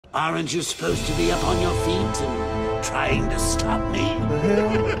Aren't you supposed to be up on your feet and trying to stop me?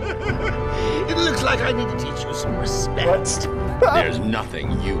 It looks like I need to teach you some respect. There's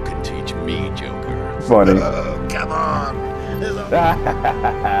nothing you can teach me, Joker. Funny. Oh, come on. There's a... Get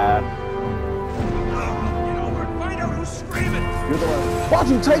over and find out who's screaming. Why'd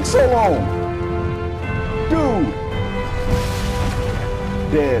you take so long? Dude.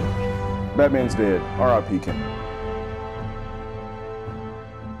 Dead. Batman's dead. R.I.P. Kim.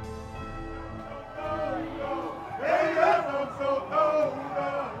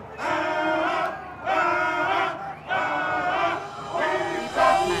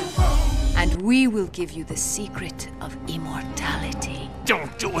 We will give you the secret of immortality.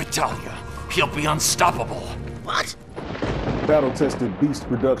 Don't do it, Talia. He'll be unstoppable. What? Battle-tested Beast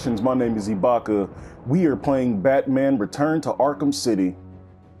Productions. My name is Ibaaka. We are playing Batman Return to Arkham City.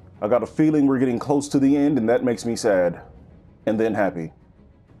 I got a feeling we're getting close to the end, and that makes me sad. And then happy.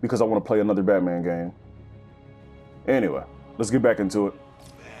 Because I want to play another Batman game. Anyway, let's get back into it.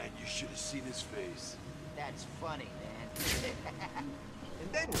 Man, you should have seen his face. That's funny, man. And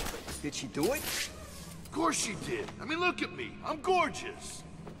then, did she do it? Of course she did. I mean, look at me. I'm gorgeous.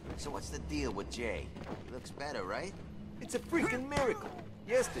 So what's the deal with Jay? He looks better, right? It's a freaking miracle.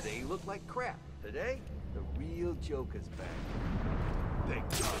 Yesterday he looked like crap. Today, the real Joker's back. Thank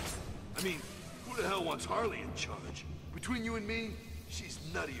God. I mean, who the hell wants Harley in charge? Between you and me, she's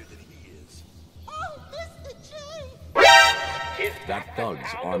nuttier than he is. Oh, Mr. J! That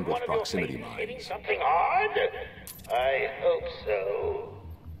thug's armed with proximity mines. Something hard? I hope so.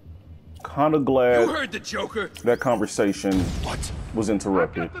 Kinda glad You heard the Joker. that conversation was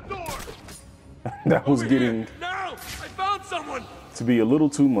interrupted. At the door! That was Over getting here. Now! I found someone! to be a little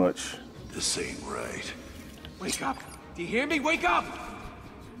too much. This ain't right. Wake up! Do you hear me? Wake up!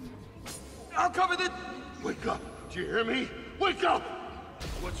 I'll cover the... Wake up. Do you hear me? Wake up!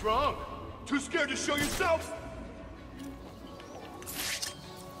 What's wrong? Too scared to show yourself?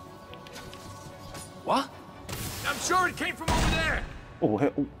 What? I'm sure it came from over there! Oh,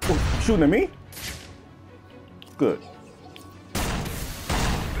 shooting at me? Good.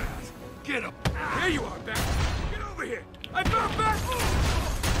 Get him! Here you are, Bat! Get over here! I found Bat!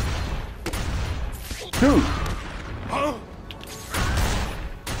 Dude! Huh?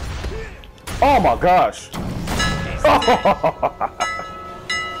 Oh my gosh!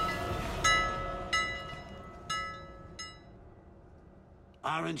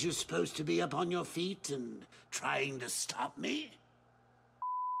 Aren't you supposed to be up on your feet and trying to stop me?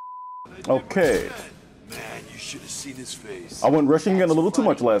 Okay. Man, you should have seen his face. I went rushing in a little too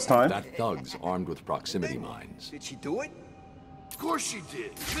much last time. That thug's armed with proximity mines. Did she do it? Of course she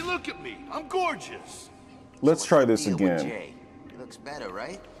did. I mean, look at me. I'm gorgeous. Let's try this Deal with again. Jay. He looks better,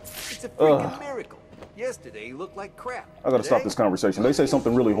 right? It's a freaking miracle. Yesterday he looked like crap. I gotta stop Today, this conversation. They say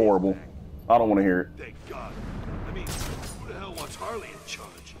something really horrible. I don't want to hear it. Thank God. I mean, who the hell wants Harley in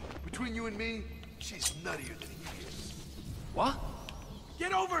charge? Between you and me, she's nuttier than he is. What?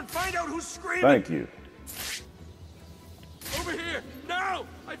 Get over and find out who's screaming! Thank you. Over here! Now!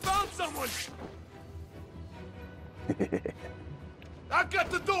 I found someone! I've got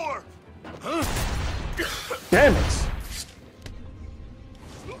the door! Damn it!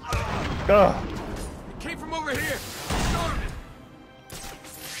 Ugh. It came from over here! Darn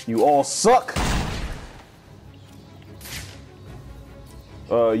it! You all suck.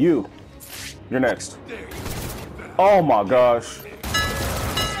 You. You're next. Oh my gosh.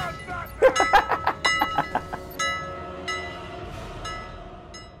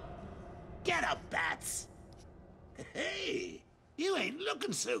 Get up, bats! Hey, you ain't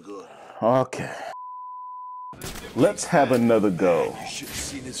looking so good. Okay. Let's have another go. You should have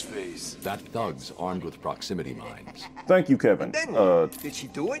seen his face. That thug's armed with proximity mines. Thank you, Kevin. Then, did she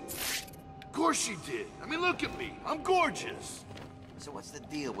do it? Of course she did. I mean, look at me. I'm gorgeous. So what's the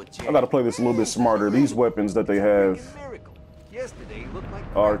deal with Jay? I gotta play this a little bit smarter. These weapons that they have Freaking miracle. Yesterday he looked like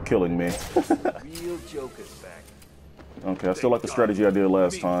are crap. killing me. Real Joker's back. Okay, I still like the strategy I did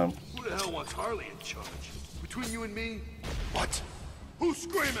last time. Who the hell wants Harley in charge? Between you and me, what? Who's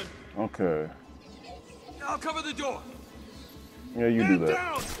screaming? Okay. I'll cover the door. Yeah, you do Man that.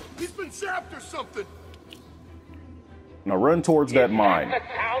 down! He's been zapped or something. Now run towards that mine. The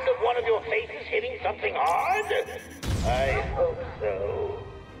sound of one of your faces hitting something hard? I hope so.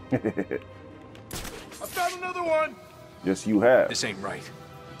 I found another one. Yes, you have. This ain't right.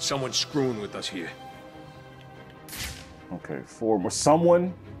 Someone's screwing with us here. Okay, four more.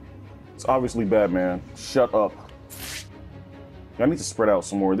 Someone? It's obviously Batman. Shut up. I need to spread out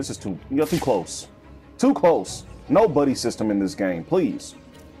some more. This is too... You got too close. Too close. No buddy system in this game, please.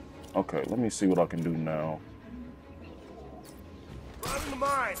 Okay, let me see what I can do now. Right in the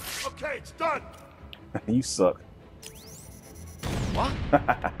mine. Okay, it's done. You suck. What?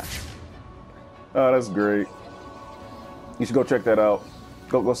 Oh, that's great. You should go check that out.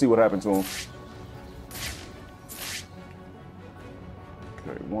 Go see what happened to him.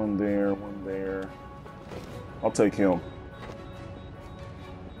 Okay, one there, one there. I'll take him.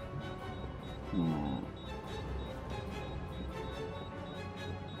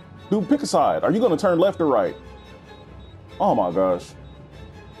 Dude, pick a side. Are you going to turn left or right? Oh my gosh.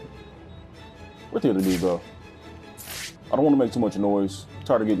 Where'd the other dude go? I don't want to make too much noise. I'm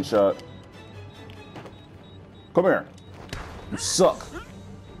tired of getting shot. Come here. You suck.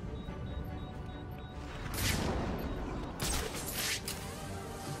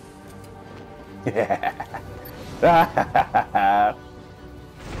 Get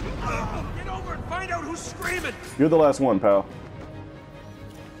over and find out who's screaming. You're the last one, pal.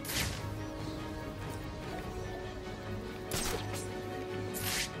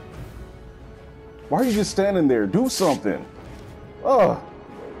 Why are you just standing there? Do something. Ugh.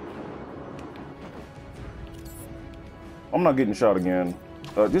 I'm not getting shot again.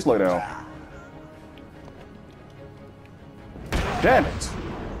 Just lay down. Damn it.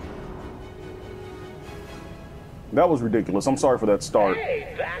 That was ridiculous. I'm sorry for that start.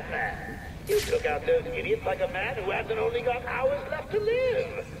 Hey, Batman! You took out those idiots like a man who hasn't only got hours left to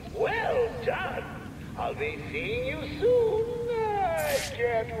live. Well done. I'll be seeing you soon. I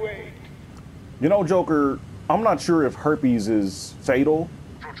can't wait. You know, Joker, I'm not sure if herpes is fatal.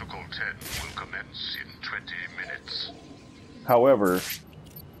 Protocol 10 will commence in 20 minutes. However,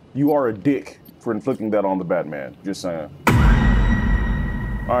 you are a dick for inflicting that on the Batman. Just saying.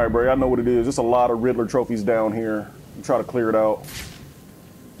 All right, bro, I know what it is. There's a lot of Riddler trophies down here. I'm trying to clear it out.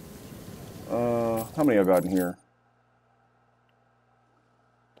 How many I got in here?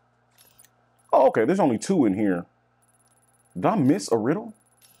 Oh, okay, there's only 2 in here. Did I miss a riddle?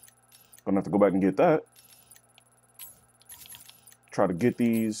 Gonna have to go back and get that. Try to get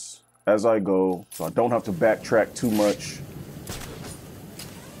these as I go, so I don't have to backtrack too much.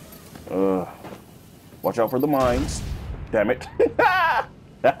 Watch out for the mines. Damn it.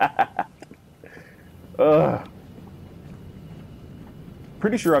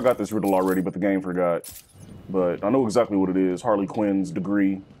 Pretty sure I got this riddle already, but the game forgot. But I know exactly what it is. Harley Quinn's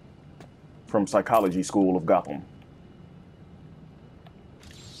degree from psychology school of Gotham.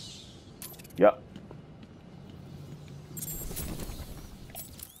 Yep.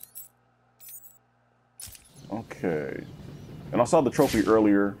 Okay. And I saw the trophy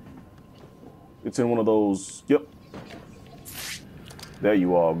earlier. It's in one of those. Yep. There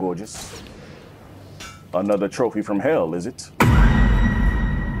you are, gorgeous. Another trophy from hell, is it?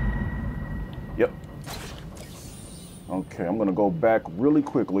 Yep. Okay, I'm gonna go back really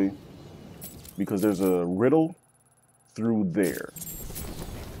quickly because there's a riddle through there.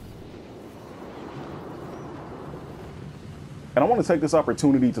 And I want to take this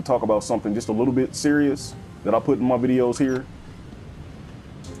opportunity to talk about something just a little bit serious that I put in my videos here.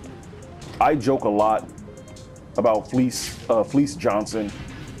 I joke a lot about Fleece Johnson.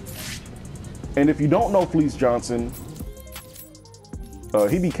 And if you don't know Fleece Johnson,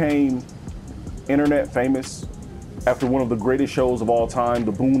 he became internet famous after one of the greatest shows of all time,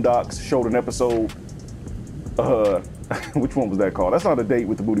 The Boondocks, showed an episode. Which one was that called? That's not A Date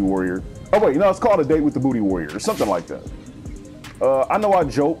with the Booty Warrior. Oh wait, no, it's called A Date with the Booty Warrior, or something like that. I know I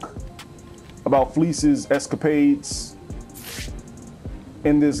joke about Fleece's escapades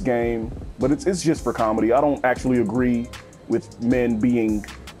in this game, but it's just for comedy. I don't actually agree with men being,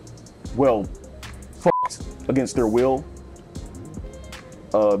 well, fucked against their will.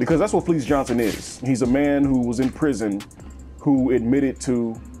 Because that's what Fleece Johnson is. He's a man who was in prison who admitted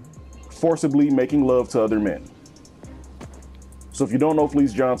to forcibly making love to other men. So if you don't know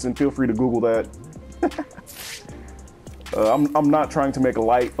Fleece Johnson, feel free to Google that. I'm not trying to make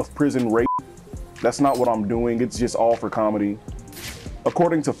light of prison rape. That's not what I'm doing. It's just all for comedy.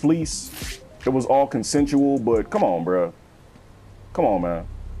 According to Fleece, it was all consensual, but come on, bro. Come on, man.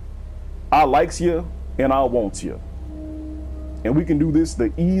 I likes you and I wants you. And we can do this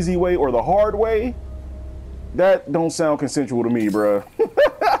the easy way or the hard way. That don't sound consensual to me, bro.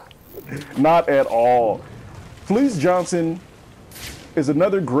 Not at all. Fleece Johnson is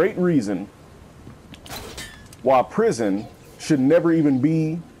another great reason why prison should never even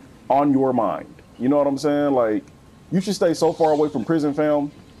be on your mind. You know what I'm saying? Like, you should stay so far away from prison,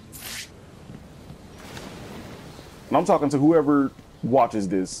 fam. And I'm talking to whoever watches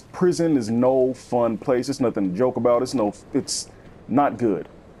this. Prison is no fun place. It's nothing to joke about. It's not good.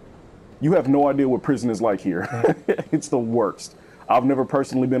 You have no idea what prison is like here. It's the worst. I've never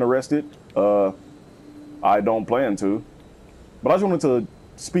personally been arrested. I don't plan to. But I just wanted to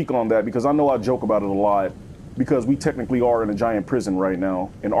speak on that because I know I joke about it a lot because we technically are in a giant prison right now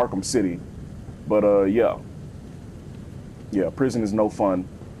in Arkham City. But yeah, prison is no fun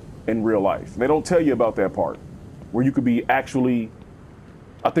in real life. They don't tell you about that part where you could be actually,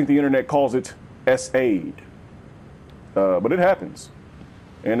 I think the internet calls it SA'd. But it happens.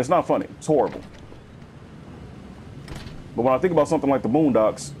 And it's not funny. It's horrible. But when I think about something like the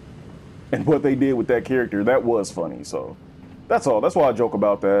Boondocks and what they did with that character, that was funny. So that's all. That's why I joke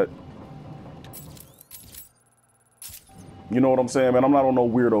about that. You know what I'm saying, man? I'm not on no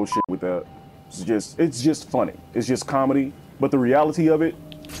weirdo shit with that. It's just funny. It's just comedy. But the reality of it,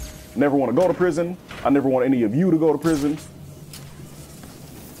 never want to go to prison. I never want any of you to go to prison.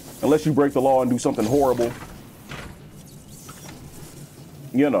 Unless you break the law and do something horrible.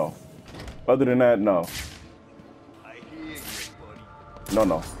 You know. Other than that, no. I hear you, buddy. No,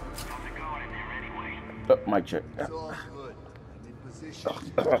 no. Mic check. It's all good. I'm in position.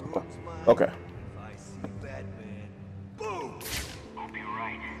 Okay. If I see Batman, boom! Hope you're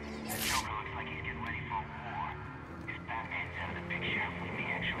right. That Joker looks like he's getting ready for a war. If Batman's out of the picture, we may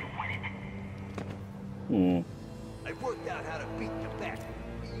actually win it. I worked out how to beat the Bat.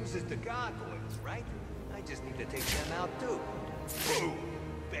 He uses the gargoyles, right? I just need to take them out too. Boom!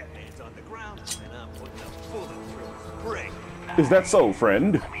 Batman's on the ground, and I'm putting a bullet through his brain. Is that so,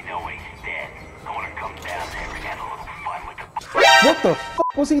 friend? We know he's dead. I want to come down there and have a little fun with the... What the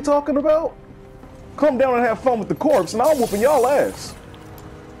fuck was he talking about? Come down and have fun with the corpse, and I'm whooping y'all ass.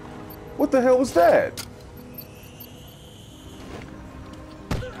 What the hell was that?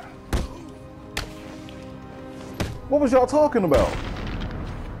 What was y'all talking about?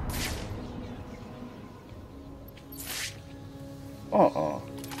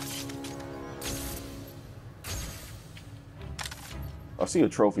 I see a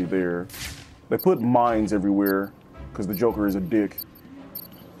trophy there. They put mines everywhere because the Joker is a dick.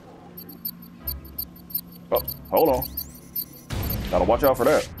 Oh, hold on. Gotta watch out for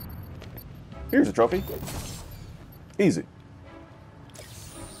that. Here's a trophy. Easy.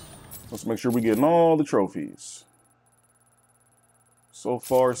 Let's make sure we're getting all the trophies. So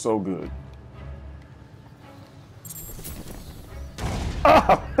far, so good.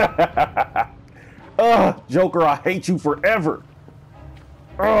 Joker, I hate you forever.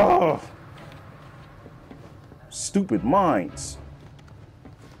 Stupid minds.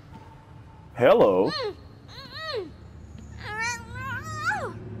 Hello.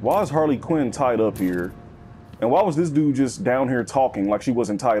 Why is Harley Quinn tied up here? And why was this dude just down here talking like she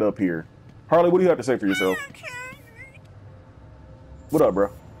wasn't tied up here? Harley, what do you have to say for yourself? What up,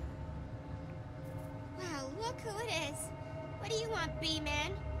 bro? Wow, look who it is. What do you want,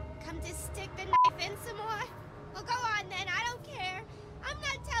 B-Man? Come to stick the knife in some more? Well, go on then, I don't care. I'm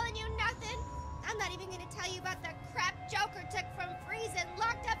not telling you nothing. I'm not even gonna tell you about the crap Joker took from freezing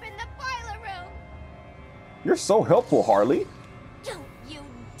locked up in the boiler room. You're so helpful, Harley. Don't you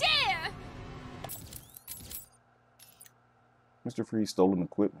dare! Mr. Freeze stolen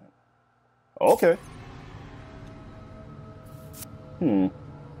equipment. Okay.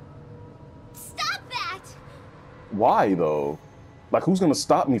 Stop that! Why, though? Like, who's gonna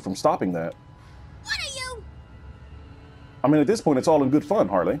stop me from stopping that? What are you? I mean, at this point, it's all in good fun,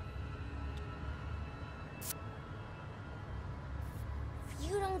 Harley. If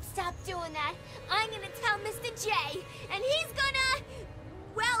you don't stop doing that, I'm gonna tell Mr. J, and he's gonna...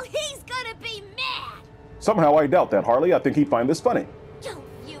 well, he's gonna be mad! Somehow I doubt that, Harley. I think he'd find this funny. Don't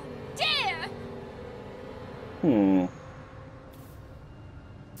you dare!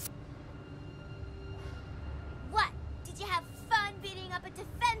 What? Did you have fun beating up a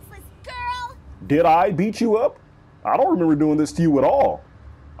defenseless girl? Did I beat you up? I don't remember doing this to you at all.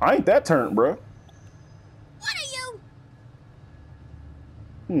 I ain't that turnt, bruh. What are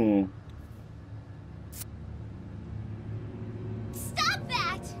you? Stop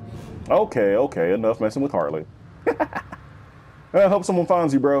that! Okay, okay. Enough messing with Harley. I hope someone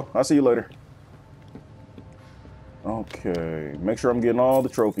finds you, bro. I'll see you later. Okay. Make sure I'm getting all the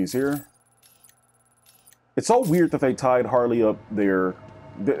trophies here. It's so weird that they tied Harley up there.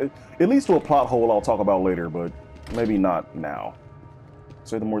 It leads to a plot hole I'll talk about later, but maybe not now.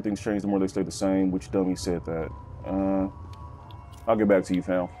 Say the more things change, the more they stay the same. Which dummy said that? I'll get back to you,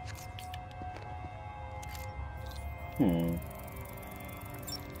 fam.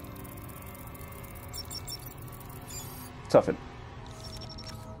 Toughen.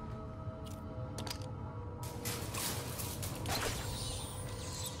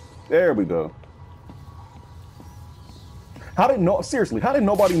 There we go. Seriously, how did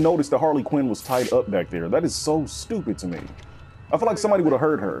nobody notice that Harley Quinn was tied up back there? That is so stupid to me. I feel like somebody would have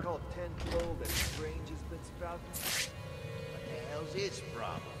heard her. Called 10 that strange has been sprouting. What the hell's his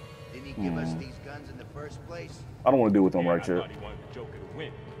problem? Didn't he give us these guns in the first place? I don't want to deal with them right I here. thought he wanted the Joker to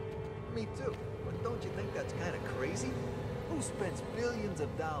win. Me too. But don't you think that's kind of crazy? Who spends billions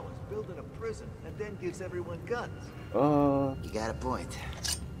of dollars building a prison and then gives everyone guns? You got a point.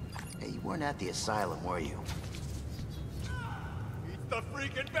 Hey, you weren't at the asylum, were you? Eat the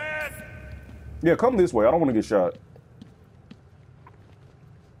freaking bat! Yeah, come this way. I don't want to get shot.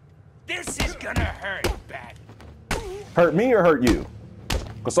 This is gonna hurt, Bat. Hurt me or hurt you?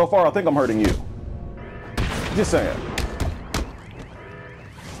 Because so far I think I'm hurting you. Just saying.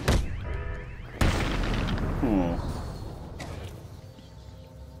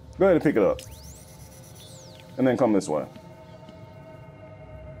 Go ahead and pick it up. And then come this way.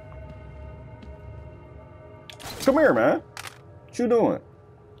 Come here, man. What you doing?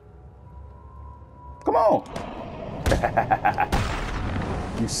 Come on.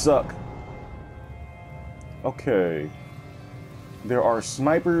 You suck. Okay. There are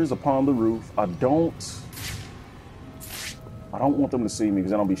snipers upon the roof. I don't want them to see me because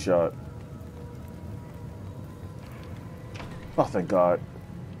then I'll be shot. Oh, thank God.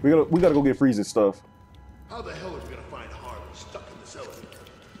 We gotta go get Freeze's stuff. How the hell are we gonna find Harley stuck in this elevator?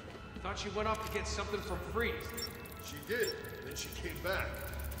 Thought she went off to get something from Freeze. She did, then she came back.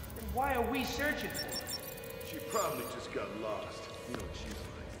 Then why are we searching for her? She probably just got lost. You know what she's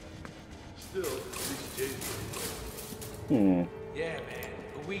like. Still, at least Jay's pretty. Yeah, man.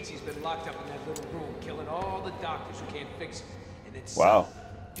 For weeks he's been locked up in that little room, killing all the doctors who can't fix him. And then Wow.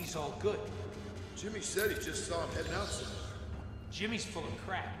 he's all good. Jimmy said he just saw him heading out somewhere. Jimmy's full of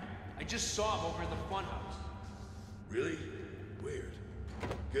crap. I just saw him over in the funhouse. Really? Weird.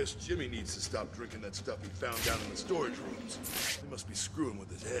 Guess Jimmy needs to stop drinking that stuff he found down in the storage rooms. He must be screwing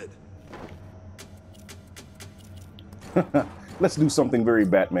with his head. Let's do something very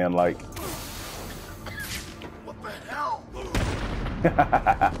Batman-like. What the hell?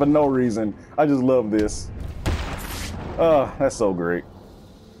 For no reason. I just love this. Oh, that's so great.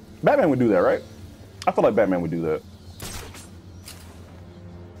 Batman would do that, right? I feel like Batman would do that.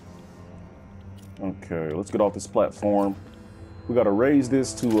 Okay, let's get off this platform. We gotta raise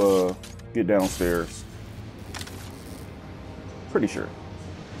this to get downstairs. Pretty sure.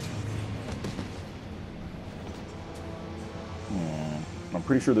 I'm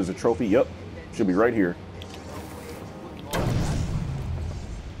pretty sure there's a trophy. Yep, should be right here.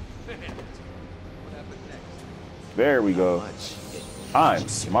 There we go. I'm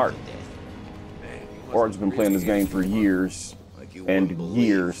smart. Org's been playing this game for years and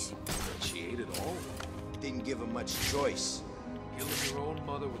years. She ate it all? Didn't give him much choice. Killing your own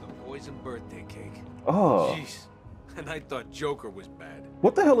mother with a poisoned birthday cake. Oh. Jeez. And I thought Joker was bad.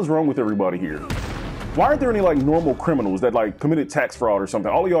 What the hell is wrong with everybody here? Why aren't there any like normal criminals that like committed tax fraud or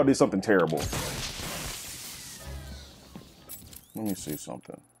something? All of y'all did something terrible. Let me see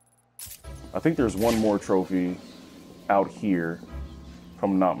something. I think there's one more trophy out here, if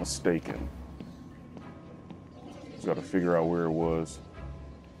I'm not mistaken. Just gotta figure out where it was.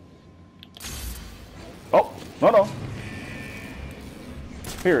 Oh, no.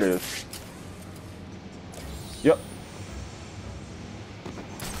 Here it is. Yep.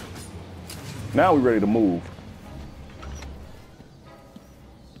 Now we're ready to move.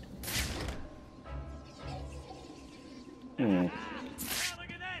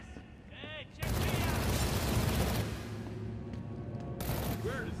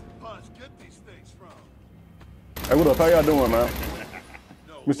 Where does Paz get these things from? Hey, what up? How y'all doing, man?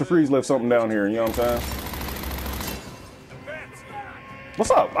 Mr. Freeze left something down here, you know what I'm saying?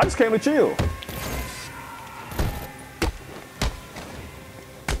 What's up? I just came to chill.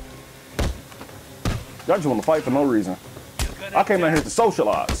 Y'all just want to fight for no reason. I came down here to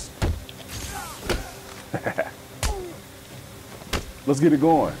socialize. Let's get it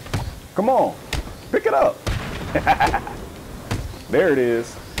going. Come on. Pick it up. There it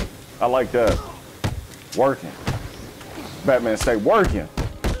is. I like that. Working. Batman, stay working.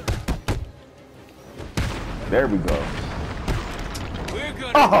 There we go. We're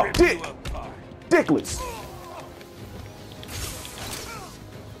gonna Oh, rip dick! you apart. Dickless.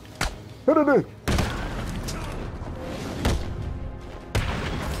 Hit.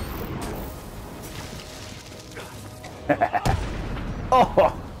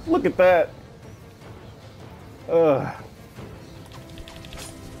 Oh, look at that.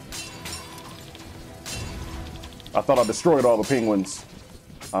 I thought I destroyed all the penguins.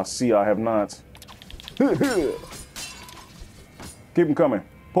 I see I have not. Keep them coming.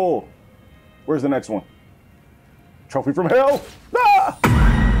 Pull. Where's the next one? Trophy from hell. Ah!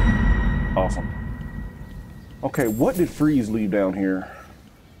 Awesome. Okay, what did Freeze leave down here?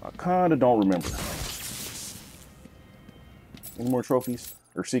 I kind of don't remember. Any more trophies?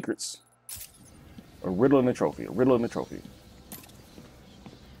 or secrets. A Riddler and a trophy. A Riddler and a trophy.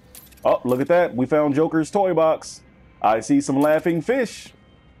 Oh, look at that. We found Joker's toy box. I see some laughing fish.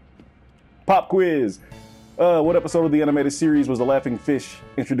 Pop quiz. What episode of the animated series was the laughing fish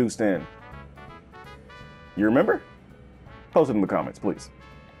introduced in? You remember? Post it in the comments, please.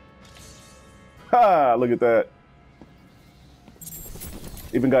 Ha! Look at that.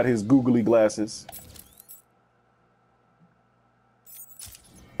 Even got his googly glasses.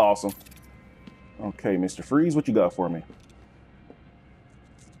 Awesome. Okay, Mr. Freeze, what you got for me?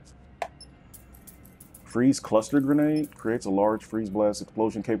 Freeze cluster grenade creates a large freeze blast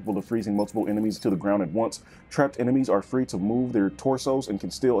explosion capable of freezing multiple enemies to the ground at once. Trapped enemies are free to move their torsos and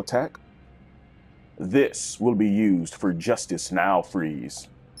can still attack. This will be used for Justice Now Freeze.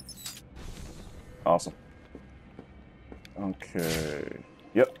 Awesome. Okay.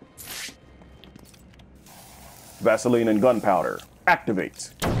 Yep. Vaseline and gunpowder.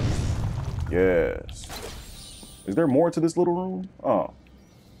 Activate. Yes. Is there more to this little room? Oh.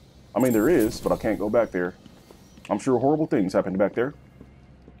 I mean, there is, but I can't go back there. I'm sure horrible things happened back there.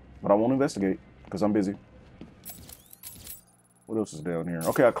 But I won't investigate, because I'm busy. What else is down here?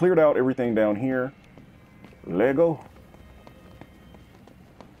 Okay, I cleared out everything down here. Lego.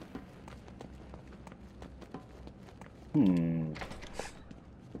 You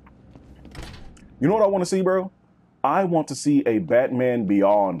know what I want to see, bro? I want to see a Batman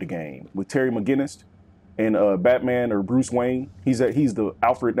Beyond game with Terry McGinnis and Batman or Bruce Wayne. He's the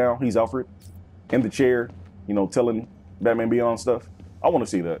Alfred now. He's Alfred in the chair, you know, telling Batman Beyond stuff. I want to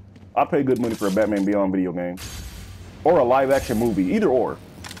see that. I pay good money for a Batman Beyond video game or a live action movie, either or.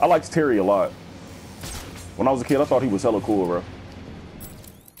 I liked Terry a lot. When I was a kid, I thought he was hella cool, bro.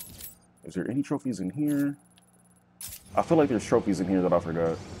 Is there any trophies in here? I feel like there's trophies in here that I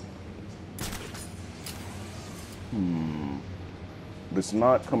forgot. It's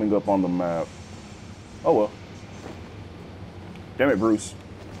not coming up on the map. Oh well. Damn it, Bruce.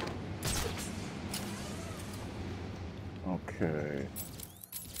 Okay.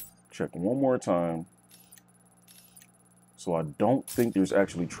 Check one more time. So I don't think there's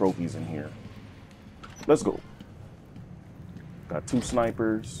actually trophies in here. Let's go. Got 2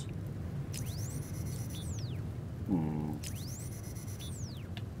 snipers. I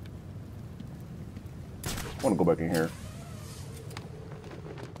want to go back in here.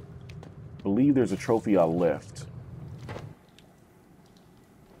 Believe there's a trophy I left.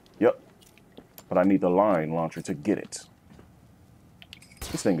 Yep. But I need the line launcher to get it.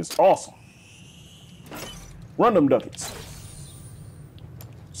 This thing is awesome. Run them ducats.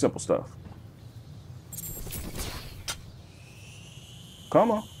 Simple stuff. Come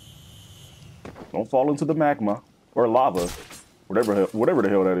on. Don't fall into the magma or lava. Whatever the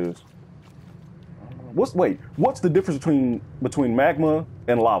hell that is. What's the difference between magma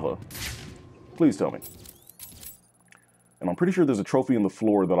and lava? Please tell me. And I'm pretty sure there's a trophy in the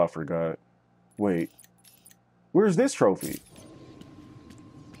floor that I forgot. Wait. Where's this trophy?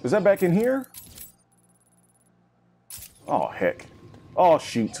 Is that back in here? Oh, heck. Oh,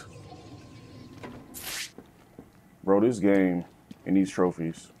 shoot. Bro, this game and these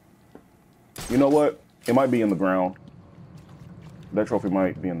trophies. You know what? It might be in the ground. That trophy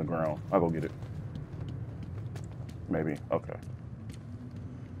might be in the ground. I'll go get it. Maybe. Okay.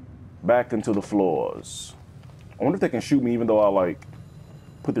 Back into the floors. I wonder if they can shoot me even though I, like,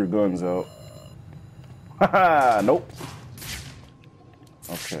 put their guns out. Haha! Nope.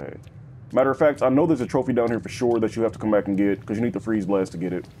 Okay. Matter of fact, I know there's a trophy down here for sure that you have to come back and get, because you need the freeze blast to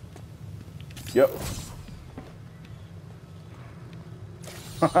get it. Yep.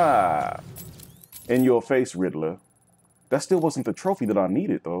 Haha! In your face, Riddler. That still wasn't the trophy that I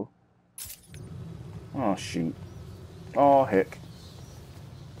needed, though. Oh, shoot. Oh, heck.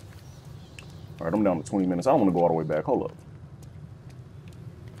 All right, I'm down to 20 minutes. I don't want to go all the way back. Hold up.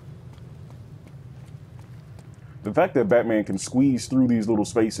 The fact that Batman can squeeze through these little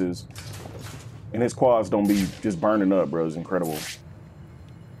spaces and his quads don't be just burning up, bro, is incredible.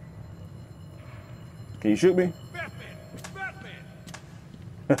 Can you shoot me? Batman!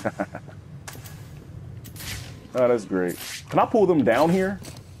 Oh, that's great. Can I pull them down here?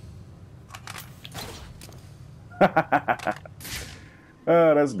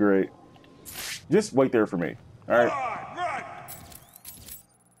 Oh, that's great. Just wait there for me. All right.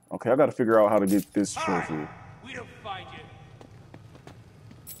 Okay, I got to figure out how to get this trophy. We don't find you.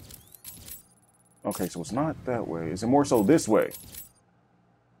 Okay, so it's not that way. Is it more so this way?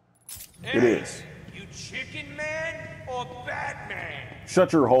 Hey, it is. You chicken man or Batman?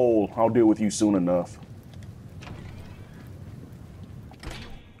 Shut your hole. I'll deal with you soon enough.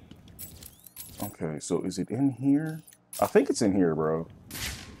 Okay, so is it in here? I think it's in here, bro.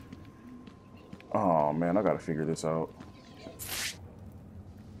 Oh man, I gotta figure this out.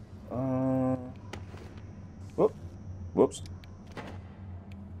 Whoops.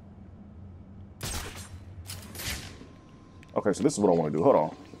 Okay, so this is what I want to do. Hold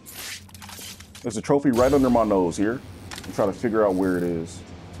on. There's a trophy right under my nose here. I'm trying to figure out where it is.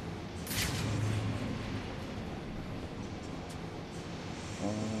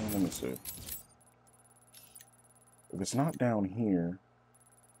 Let me see. If it's not down here,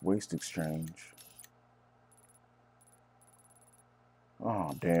 waste exchange.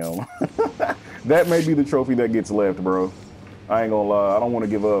 Oh, damn. That may be the trophy that gets left, bro. I ain't gonna lie. I don't want to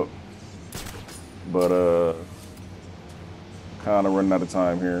give up. But, kind of running out of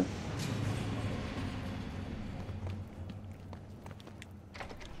time here.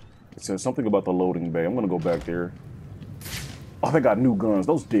 It says something about the loading bay. I'm gonna go back there. Oh, they got new guns.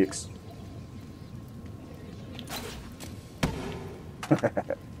 Those dicks.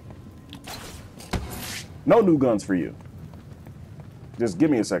 No new guns for you. Just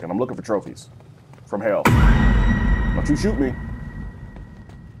give me a second. I'm looking for trophies. From hell. Don't you shoot me.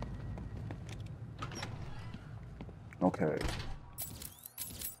 Okay.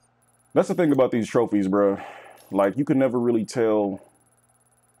 That's the thing about these trophies, bro. Like, you can never really tell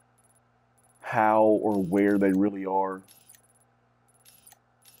how or where they really are.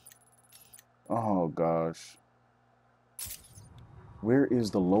 Oh, gosh. Where is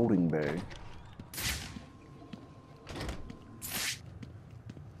the loading bay?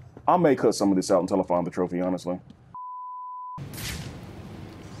 I may cut some of this out until I find the trophy, honestly.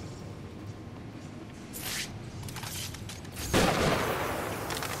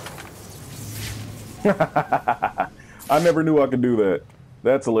 I never knew I could do that.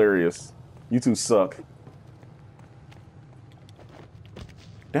 That's hilarious. You two suck.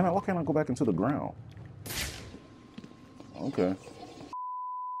 Damn it, why can't I go back into the ground? Okay.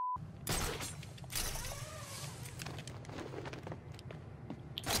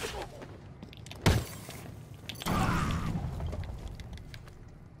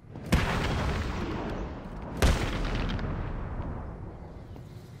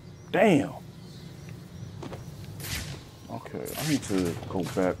 Damn. Okay, I need to go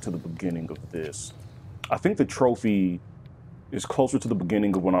back to the beginning of this. I think the trophy is closer to the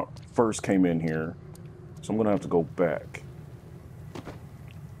beginning of when I first came in here. So I'm gonna have to go back.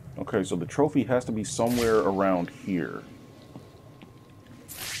 Okay, so the trophy has to be somewhere around here.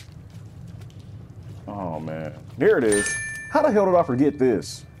 Oh man, there it is. How the hell did I forget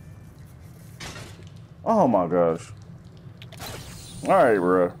this? Oh my gosh. All right,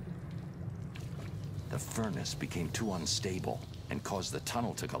 bruh. The furnace became too unstable and caused the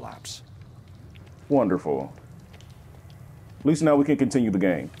tunnel to collapse. Wonderful. At least now we can continue the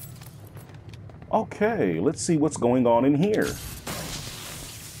game. Okay, let's see what's going on in here.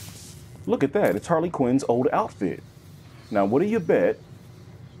 Look at that, it's Harley Quinn's old outfit. Now, what do you bet?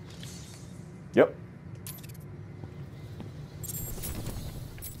 Yep.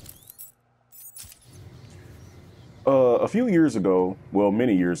 A few years ago, well,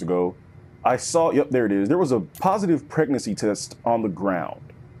 many years ago, I saw, yep, there it is. There was a positive pregnancy test on the ground.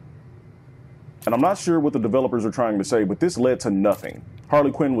 And I'm not sure what the developers are trying to say, but this led to nothing.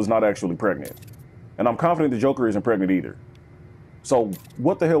 Harley Quinn was not actually pregnant. And I'm confident the Joker isn't pregnant either. So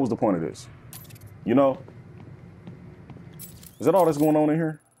what the hell was the point of this? You know? Is that all that's going on in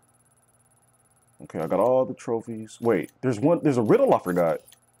here? Okay, I got all the trophies. Wait, there's a riddle I forgot.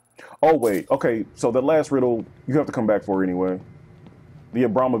 Oh, wait. Okay, so the last riddle, you have to come back for anyway. The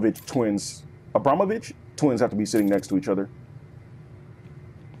Abramovich twins have to be sitting next to each other.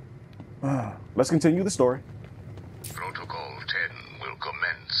 Let's continue the story. Protocol 10 will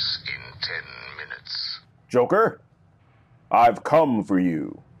commence in 10 minutes. Joker, I've come for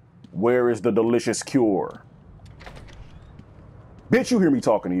you. Where is the delicious cure? Bitch, you hear me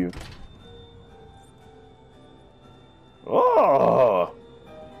talking to you. Oh,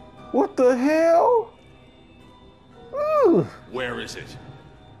 what the hell? Ooh. Where is it?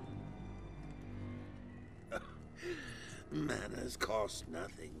 Manners cost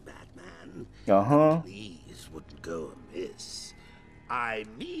nothing, Batman. Uh-huh. These wouldn't go amiss. I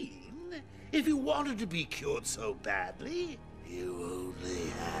mean, if you wanted to be cured so badly, you only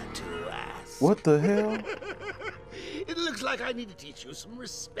had to ask. What the hell? It looks like I need to teach you some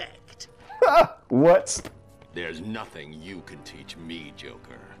respect. What? There's nothing you can teach me,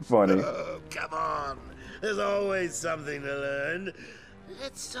 Joker. Funny. Oh, come on. There's always something to learn.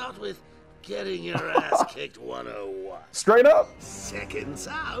 Let's start with getting your ass kicked 101. Straight up? Seconds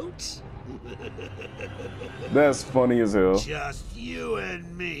out. That's funny as hell. Just you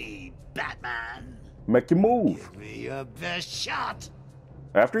and me, Batman. Make your move. Give me your best shot.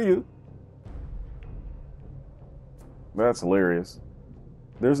 After you. That's hilarious.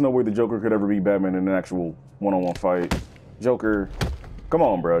 There's no way the Joker could ever be Batman in an actual one-on-one fight. Joker, come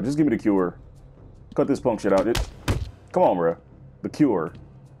on, bro. Just give me the cure. Cut this punk shit out. Come on, bro. The cure.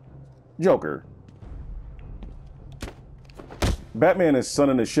 Joker. Batman is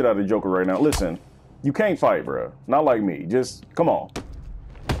sunning the shit out of Joker right now. Listen, you can't fight, bro. Not like me. Just, come on.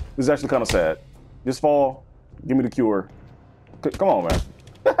 This is actually kind of sad. Just fall. Give me the cure. Come on, man.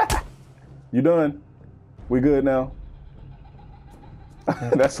 You done? We good now?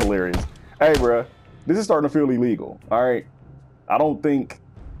 That's hilarious. Hey, bro. This is starting to feel illegal, all right? I don't think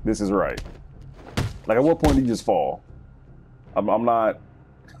this is right. Like, at what point do you just fall? I'm not...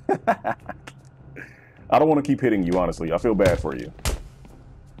 I don't want to keep hitting you, honestly. I feel bad for you.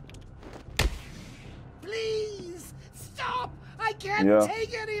 Please, stop! I can't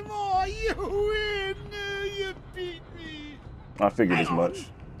take anymore! You win! You beat me! I figured as much.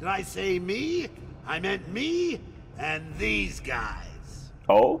 Did I say me? I meant me and these guys.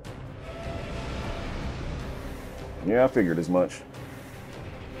 Oh? Yeah, I figured as much.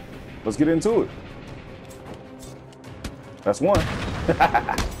 Let's get into it. That's one.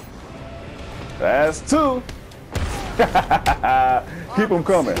 That's two. Keep them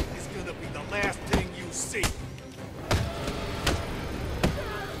coming. It's gonna be the last thing you see.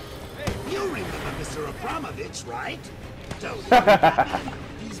 Hey, you remember Mr. Abramovich, right? Don't worry.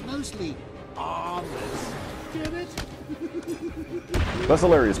 He's mostly armless. Get it? That's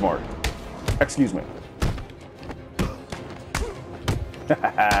hilarious, Mark. Excuse me.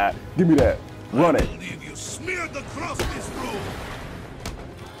 Give me that. Run it. I believe you smeared the crust this room.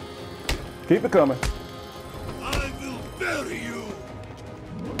 Keep it coming. I will bury you.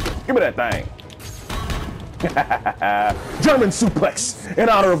 Give me that thing. German suplex in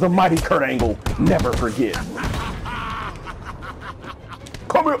honor of the mighty Kurt Angle. Never forget.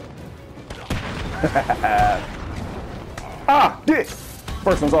 Come here. Ah, dick.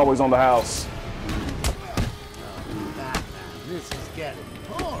 First one's always on the house. This is getting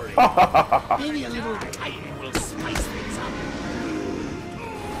boring. Maybe a little fighting will spice things up.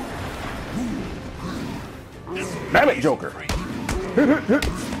 Damn it, Joker.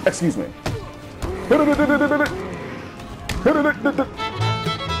 Excuse me.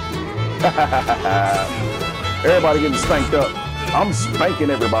 Everybody getting spanked up. I'm spanking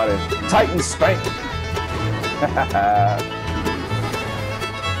everybody. Titan spank.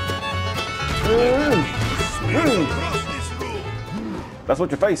 That's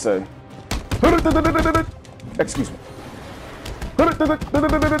what your face say. Excuse me.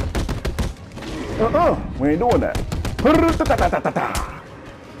 We ain't doing that.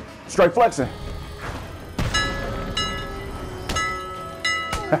 Straight flexing.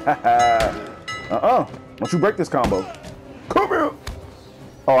 Don't you break this combo. Come here.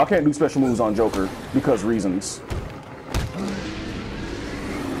 Oh, I can't do special moves on Joker because reasons.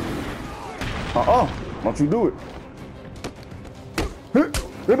 Don't you do it.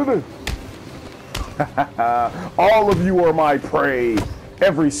 All of you are my prey.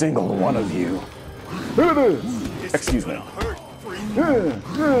 Every single one of you. Excuse me.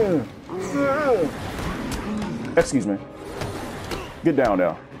 Excuse me. Get down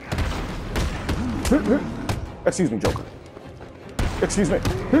now. Excuse me, Joker. Excuse me.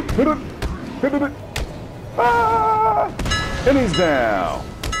 Ah! And he's down.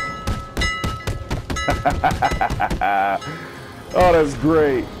 Oh, that's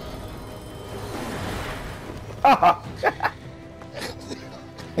great. What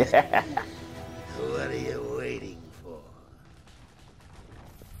are you waiting for?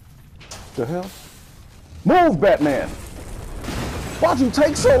 The hell? Move, Batman! Why'd you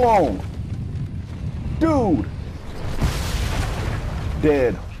take so long? Dude!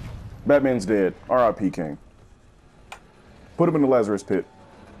 Dead. Batman's dead. R.I.P. King. Put him in the Lazarus pit.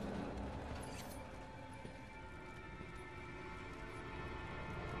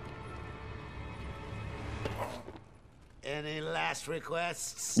 Any last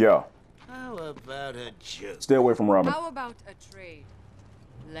requests? Yeah. How about a joke? Stay away from Robin. How about a trade?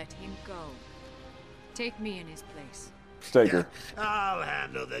 Let him go. Take me in his place. Staker. I'll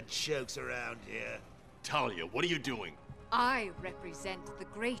handle the jokes around here. Talia, what are you doing? I represent the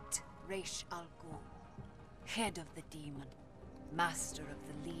great Ra's al Ghul, head of the demon, master of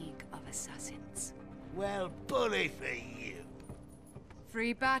the League of Assassins. Well, bully for you.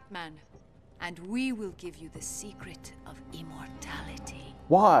 Free Batman, and we will give you the secret of immortality.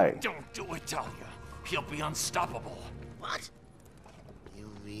 Why? Don't do it, Talia. He'll be unstoppable. What? You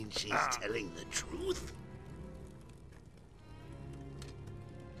mean she's telling the truth?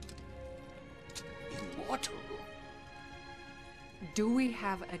 Immortal? Do we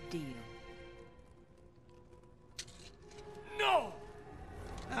have a deal?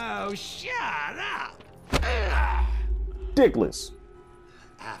 Oh, shut up! Dickless.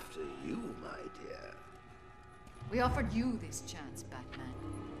 After you, my dear. We offered you this chance, Batman.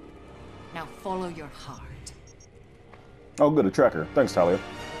 Now follow your heart. Oh, good, a tracker. Thanks, Talia.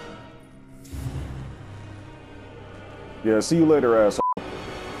 Yeah, see you later, asshole.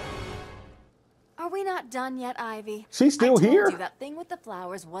 Are we not done yet, Ivy? She's still I told here? you that thing with the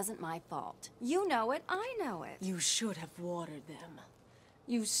flowers wasn't my fault. You know it, I know it. You should have watered them.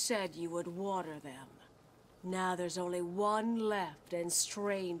 You said you would water them. Now there's only one left, and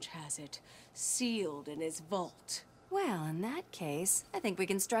Strange has it, sealed in his vault. Well, in that case, I think we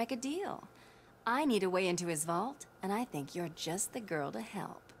can strike a deal. I need a way into his vault, and I think you're just the girl to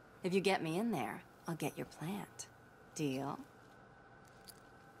help. If you get me in there, I'll get your plant. Deal?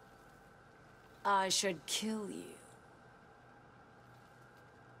 I should kill you.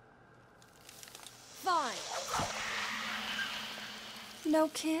 Fine. No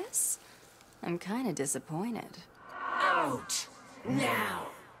kiss? I'm kind of disappointed. Out! Now!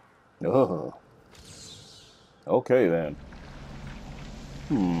 Ugh. Okay, then.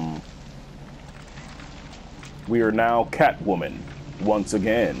 We are now Catwoman, once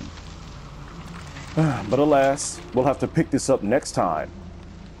again. But alas, we'll have to pick this up next time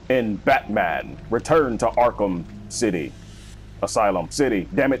in Batman Return to Arkham City. Asylum City.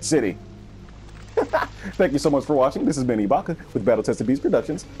 Damn it, City. Thank you so much for watching. This has been Ibaaka with Battle Tested Beast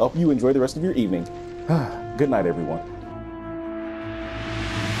Productions. I hope you enjoy the rest of your evening. Good night, everyone.